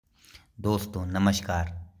दोस्तों नमस्कार।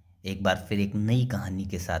 एक बार फिर एक नई कहानी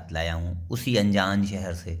के साथ लाया हूँ उसी अनजान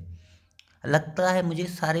शहर से। लगता है मुझे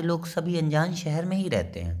सारे लोग सभी अनजान शहर में ही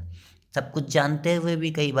रहते हैं। सब कुछ जानते हुए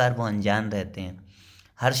भी कई बार वो अनजान रहते हैं।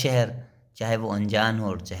 हर शहर, चाहे वो अनजान हो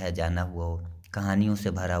और चाहे जाना हुआ हो, कहानियों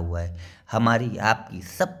से भरा हुआ है। हमारी, आपकी,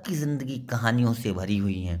 सबकी ज़िंदगी कहानियों से भरी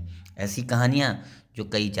हुई हैं। ऐसी कहानियाँ जो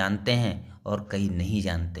कई जानते हैं और कई नहीं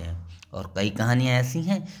जानते हैं, और कई कहानियाँ ऐसी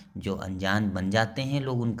हैं जो अनजान बन जाते हैं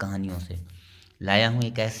लोग उन कहानियों से। लाया हूँ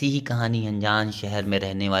एक ऐसी ही कहानी अनजान शहर में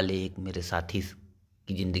रहने वाले एक मेरे साथी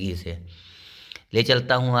की ज़िंदगी से। ले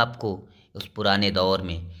चलता हूँ आपको उस पुराने दौर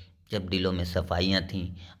में, जब दिलों में सफाइयाँ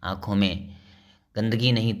थीं, आँखों में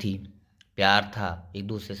गंदगी नहीं थी, प्यार था, एक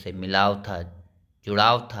दूसरे से मिलाव था,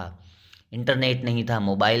 जुड़ाव था। इंटरनेट नहीं था,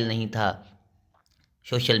 मोबाइल नहीं था,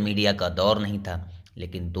 सोशल मीडिया का दौर नहीं था,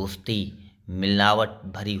 लेकिन दोस्ती मिलावट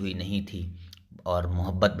भरी हुई नहीं थी और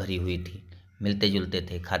मोहब्बत भरी हुई थी। मिलते जुलते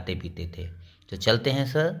थे, खाते पीते थे। तो चलते हैं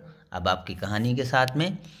सर अब आपकी कहानी के साथ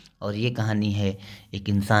में। और ये कहानी है एक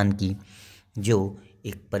इंसान की, जो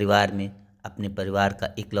एक परिवार में अपने परिवार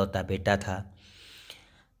का इकलौता बेटा था।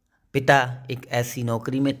 पिता एक ऐसी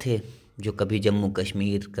नौकरी में थे जो कभी जम्मू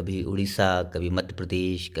कश्मीर, कभी उड़ीसा, कभी मध्य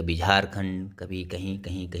प्रदेश, कभी झारखंड, कभी कहीं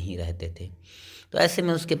कहीं कहीं रहते थे। तो ऐसे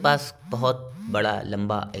में उसके पास बहुत बड़ा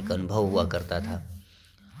लंबा एक अनुभव हुआ करता था।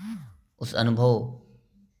 उस अनुभव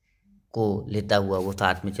को लेता हुआ वो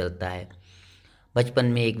साथ में चलता है। बचपन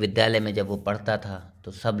में एक विद्यालय में जब वो पढ़ता था,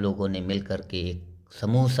 तो सब लोगों ने मिल कर के एक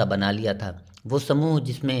समूह सा बना लिया था। वो समूह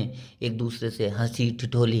जिसमें एक दूसरे से हंसी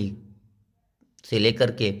ठिठोली से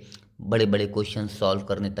लेकर के बड़े बड़े क्वेश्चन सॉल्व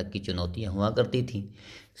करने तक की चुनौतियाँ हुआ करती थी।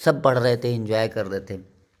 सब पढ़ रहे थे, एंजॉय कर रहे थे।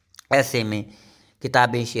 ऐसे में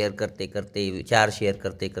किताबें शेयर करते करते, विचार शेयर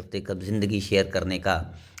करते करते, कब ज़िंदगी शेयर करने का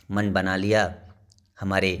मन बना लिया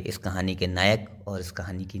हमारे इस कहानी के नायक और इस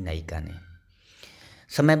कहानी की नायिका ने।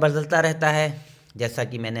 समय बदलता रहता है। जैसा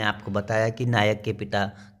कि मैंने आपको बताया कि नायक के पिता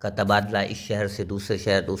का तबादला इस शहर से दूसरे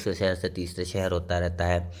शहर, दूसरे शहर से तीसरे शहर होता रहता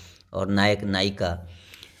है, और नायक नायिका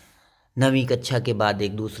 9वीं कक्षा के बाद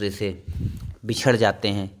एक दूसरे से बिछड़ जाते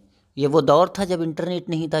हैं। ये वो दौर था जब इंटरनेट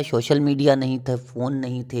नहीं था, सोशल मीडिया नहीं था, फ़ोन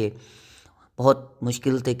नहीं थे। बहुत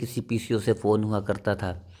मुश्किल से किसी पीसीओ से फ़ोन हुआ करता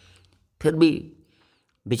था। फिर भी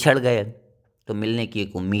बिछड़ गए तो मिलने की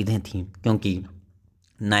एक उम्मीदें थीं, क्योंकि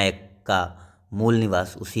नायक का मूल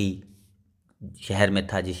निवास उसी शहर में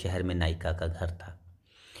था जिस शहर में नायिका का घर था।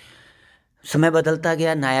 समय बदलता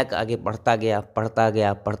गया, नायक आगे पढ़ता गया, पढ़ता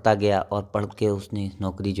गया, पढ़ता गया, और पढ़ के उसने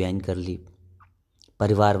नौकरी ज्वाइन कर ली।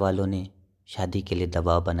 परिवार वालों ने शादी के लिए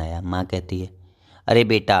दबाव बनाया। माँ कहती है, अरे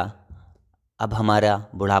बेटा, अब हमारा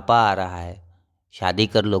बुढ़ापा आ रहा है, शादी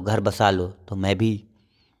कर लो, घर बसा लो, तो मैं भी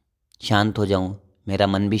शांत हो जाऊं, मेरा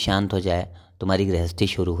मन भी शांत हो जाए, तुम्हारी गृहस्थी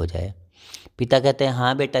शुरू हो जाए। पिता कहते हैं,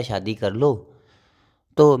 हाँ बेटा, शादी कर लो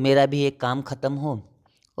तो मेरा भी एक काम ख़त्म हो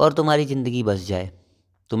और तुम्हारी ज़िंदगी बस जाए,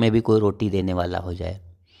 तुम्हें भी कोई रोटी देने वाला हो जाए।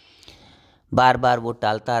 बार बार वो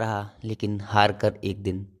टालता रहा, लेकिन हार कर एक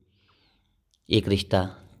दिन एक रिश्ता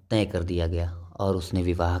तय कर दिया गया और उसने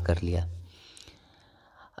विवाह कर लिया।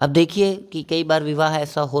 अब देखिए कि कई बार विवाह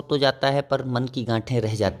ऐसा हो तो जाता है, पर मन की गांठें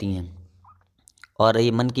रह जाती हैं, और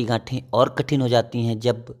ये मन की गांठें और कठिन हो जाती हैं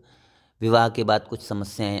जब विवाह के बाद कुछ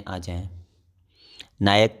समस्याएं आ जाएं।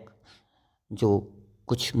 नायक जो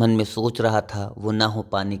कुछ मन में सोच रहा था वो ना हो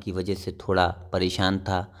पाने की वजह से थोड़ा परेशान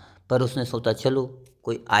था, पर उसने सोचा चलो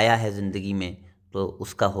कोई आया है ज़िंदगी में तो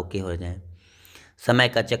उसका होके हो जाए। समय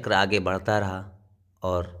का चक्र आगे बढ़ता रहा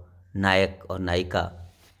और नायक और नायिका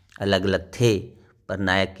अलग अलग थे, पर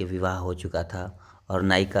नायक के विवाह हो चुका था और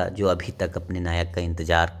नायिका जो अभी तक अपने नायक का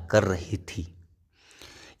इंतज़ार कर रही थी।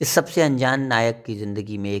 इस सबसे अनजान नायक की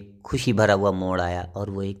ज़िंदगी में एक खुशी भरा हुआ मोड़ आया और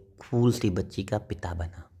वो एक फूल सी बच्ची का पिता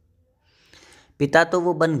बना। पिता तो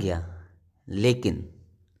वो बन गया, लेकिन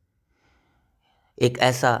एक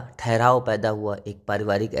ऐसा ठहराव पैदा हुआ, एक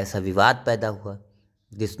पारिवारिक ऐसा विवाद पैदा हुआ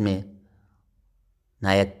जिसमें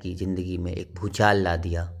नायक की ज़िंदगी में एक भूचाल ला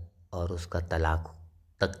दिया और उसका तलाक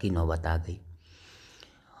तक की नौबत आ गई,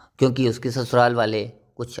 क्योंकि उसके ससुराल वाले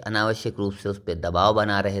कुछ अनावश्यक रूप से उस पर दबाव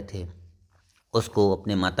बना रहे थे। उसको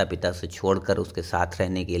अपने माता पिता से छोड़कर उसके साथ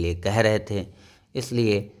रहने के लिए कह रहे थे,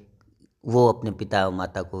 इसलिए वो अपने पिता और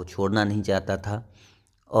माता को छोड़ना नहीं चाहता था।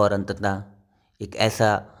 और अंततः एक ऐसा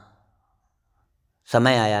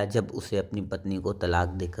समय आया जब उसे अपनी पत्नी को तलाक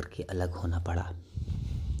दे करके अलग होना पड़ा।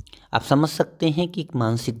 आप समझ सकते हैं कि एक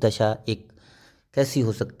मानसिक दशा एक कैसी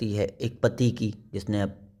हो सकती है एक पति की, जिसने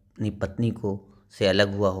अपनी पत्नी को से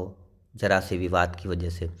अलग हुआ हो जरा से विवाद की वजह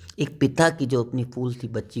से। एक पिता की जो अपनी फूल सी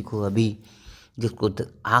बच्ची को अभी, जिसको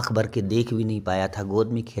आंख भर के देख भी नहीं पाया था,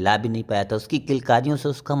 गोद में खिला भी नहीं पाया था, उसकी किलकारियों से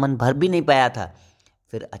उसका मन भर भी नहीं पाया था,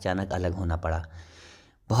 फिर अचानक अलग होना पड़ा।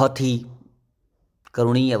 बहुत ही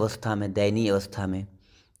करुणीय अवस्था में, दयनीय अवस्था में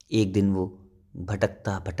एक दिन वो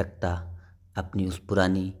भटकता भटकता अपनी उस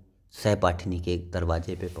पुरानी सहपाठिनी के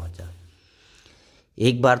दरवाजे पे पहुंचा।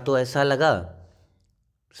 एक बार तो ऐसा लगा,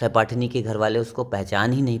 सहपाठिनी के घर वाले उसको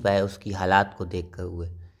पहचान ही नहीं पाए उसकी हालात को देख कर हुए।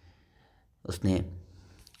 उसने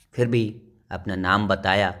फिर भी अपना नाम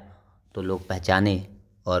बताया तो लोग पहचाने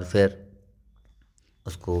और फिर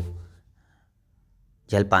उसको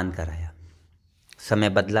जलपान कराया। समय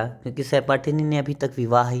बदला क्योंकि सहपाठिनी ने अभी तक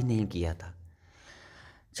विवाह ही नहीं किया था।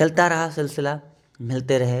 चलता रहा सिलसिला,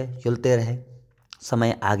 मिलते रहे, जुलते रहे,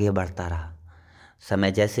 समय आगे बढ़ता रहा।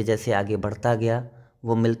 समय जैसे जैसे आगे बढ़ता गया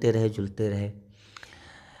वो मिलते रहे, जुलते रहे।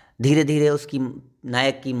 धीरे धीरे उसकी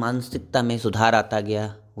नायक की मानसिकता में सुधार आता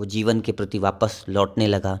गया। वो जीवन के प्रति वापस लौटने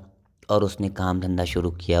लगा और उसने काम धंधा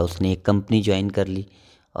शुरू किया। उसने एक कंपनी ज्वाइन कर ली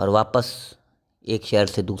और वापस एक शहर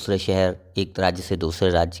से दूसरे शहर, एक राज्य से दूसरे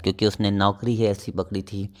राज्य, क्योंकि उसने नौकरी है ऐसी पकड़ी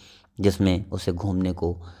थी जिसमें उसे घूमने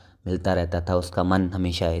को मिलता रहता था। उसका मन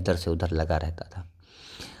हमेशा इधर से उधर लगा रहता था।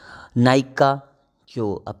 नायिका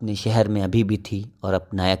जो अपने शहर में अभी भी थी और अब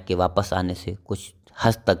नायक के वापस आने से कुछ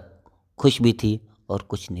हद तक खुश भी थी और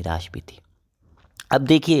कुछ निराश भी थी। अब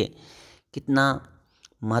देखिए कितना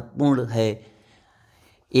महत्वपूर्ण है,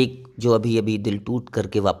 एक जो अभी अभी दिल टूट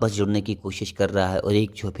करके वापस जुड़ने की कोशिश कर रहा है और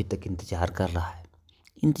एक जो अभी तक इंतज़ार कर रहा है।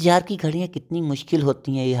 इंतज़ार की घड़ियाँ कितनी मुश्किल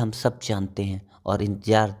होती हैं ये हम सब जानते हैं। और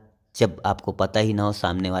इंतज़ार जब आपको पता ही ना हो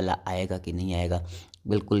सामने वाला आएगा कि नहीं आएगा,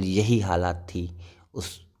 बिल्कुल यही हालात थी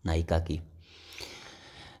उस नायिका की।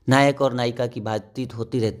 नायक और नायिका की बातचीत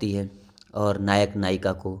होती रहती है और नायक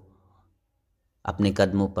नायिका को अपने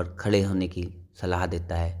कदमों पर खड़े होने की सलाह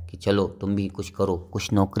देता है कि चलो तुम भी कुछ करो,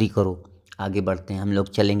 कुछ नौकरी करो, आगे बढ़ते हैं, हम लोग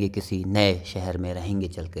चलेंगे किसी नए शहर में, रहेंगे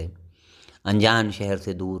चल के, अनजान शहर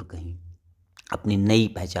से दूर कहीं, अपनी नई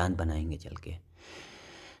पहचान बनाएंगे चल के।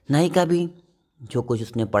 नायिका भी जो कुछ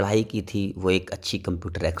उसने पढ़ाई की थी, वो एक अच्छी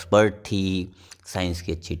कंप्यूटर एक्सपर्ट थी, साइंस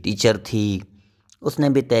की अच्छी टीचर थी। उसने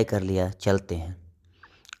भी तय कर लिया चलते हैं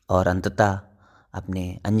और अंततः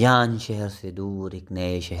अपने अनजान शहर से दूर एक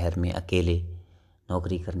नए शहर में अकेले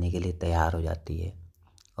नौकरी करने के लिए तैयार हो जाती है।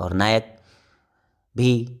 और नायक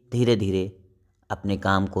भी धीरे धीरे अपने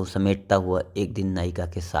काम को समेटता हुआ एक दिन नायिका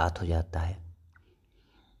के साथ हो जाता है।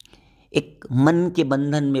 एक मन के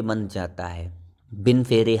बंधन में बंध जाता है। बिन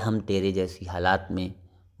फेरे हम तेरे जैसी हालात में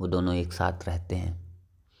वो दोनों एक साथ रहते हैं।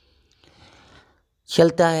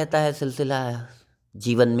 चलता रहता है सिलसिला।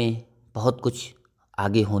 जीवन में बहुत कुछ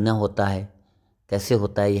आगे होना होता है, कैसे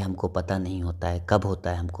होता है ये हमको पता नहीं होता है, कब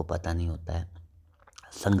होता है हमको पता नहीं होता है।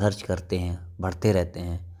 संघर्ष करते हैं, बढ़ते रहते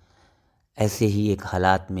हैं। ऐसे ही एक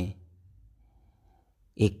हालात में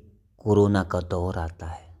एक कोरोना का दौर आता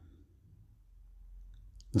है।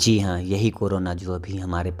 जी हाँ, यही कोरोना जो अभी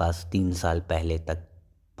हमारे पास 3 साल पहले तक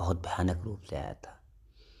बहुत भयानक रूप से आया था।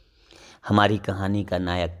 हमारी कहानी का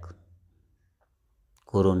नायक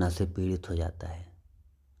कोरोना से पीड़ित हो जाता है।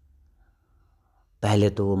 पहले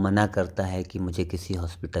तो वो मना करता है कि मुझे किसी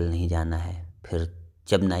हॉस्पिटल नहीं जाना है। फिर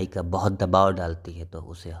जब नायिका बहुत दबाव डालती है तो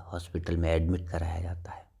उसे हॉस्पिटल में एडमिट कराया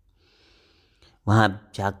जाता है।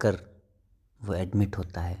 वहाँ जाकर वो एडमिट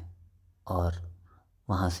होता है और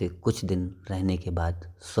वहाँ से कुछ दिन रहने के बाद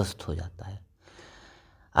स्वस्थ हो जाता है।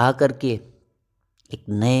 आकर के एक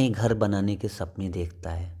नए घर बनाने के सपने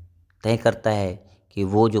देखता है। तय करता है कि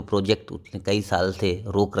वो जो प्रोजेक्ट उसने कई साल से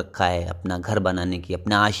रोक रखा है अपना घर बनाने की,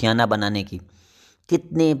 अपना आशियाना बनाने की,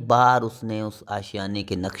 कितने बार उसने उस आशियाने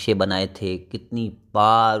के नक्शे बनाए थे, कितनी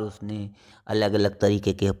बार उसने अलग अलग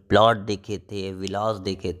तरीके के प्लॉट देखे थे, विलास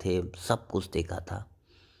देखे थे, सब कुछ देखा था।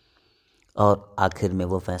 और आखिर में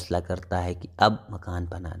वो फैसला करता है कि अब मकान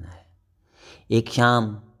बनाना है। एक शाम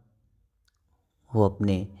वो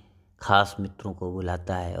अपने खास मित्रों को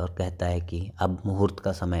बुलाता है और कहता है कि अब मुहूर्त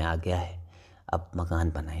का समय आ गया है, अब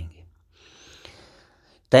मकान बनाएंगे।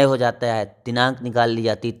 तय हो जाता है, दिनांक निकाल ली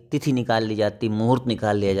जाती, तिथि निकाल ली जाती, मुहूर्त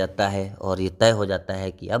निकाल लिया जाता है और ये तय हो जाता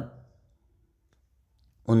है कि अब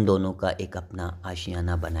उन दोनों का एक अपना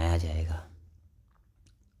आशियाना बनाया जाएगा।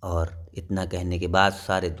 और इतना कहने के बाद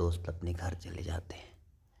सारे दोस्त अपने घर चले जाते हैं।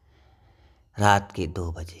 रात के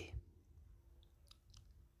 2 बजे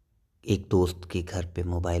एक दोस्त के घर पे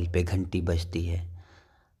मोबाइल पे घंटी बजती है।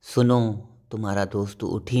 सुनो, तुम्हारा दोस्त तो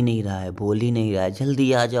उठ ही नहीं रहा है, बोल ही नहीं रहा है,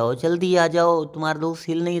 जल्दी आ जाओ, जल्दी आ जाओ, तुम्हारा दोस्त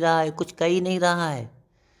हिल नहीं रहा है, कुछ कह ही नहीं रहा है।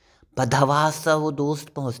 बदहवास सा वो दोस्त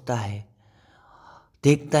पहुंचता है,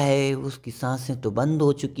 देखता है उसकी सांसें तो बंद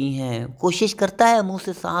हो चुकी हैं। कोशिश करता है मुंह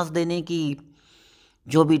से सांस देने की,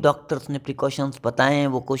 जो भी डॉक्टर्स ने प्रिकॉशंस बताए हैं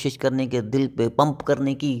वो कोशिश करने के, दिल पे पंप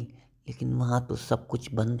करने की, लेकिन वहाँ तो सब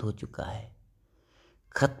कुछ बंद हो चुका है,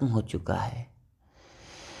 खत्म हो चुका है।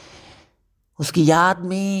 उसकी याद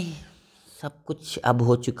में सब कुछ अब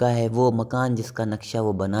हो चुका है। वो मकान जिसका नक्शा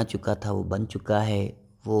वो बना चुका था वो बन चुका है।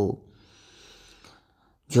 वो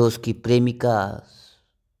जो उसकी प्रेमिका,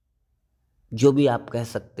 जो भी आप कह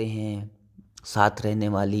सकते हैं, साथ रहने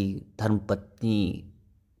वाली धर्मपत्नी,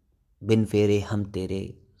 बिन फेरे हम तेरे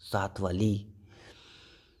साथ वाली,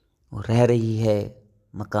 वो रह रही है।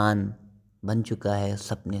 मकान बन चुका है,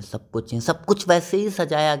 सपने सब कुछ हैं, सब कुछ वैसे ही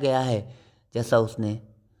सजाया गया है जैसा उसने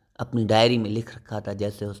अपनी डायरी में लिख रखा था,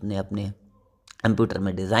 जैसे उसने अपने कंप्यूटर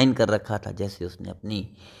में डिज़ाइन कर रखा था, जैसे उसने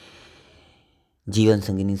अपनी जीवन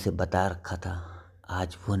संगिनी से बता रखा था।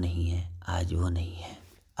 आज वो नहीं है, आज वो नहीं है।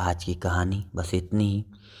 आज की कहानी बस इतनी ही।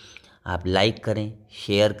 आप लाइक करें,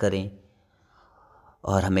 शेयर करें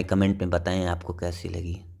और हमें कमेंट में बताएं आपको कैसी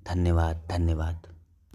लगी। धन्यवाद, धन्यवाद।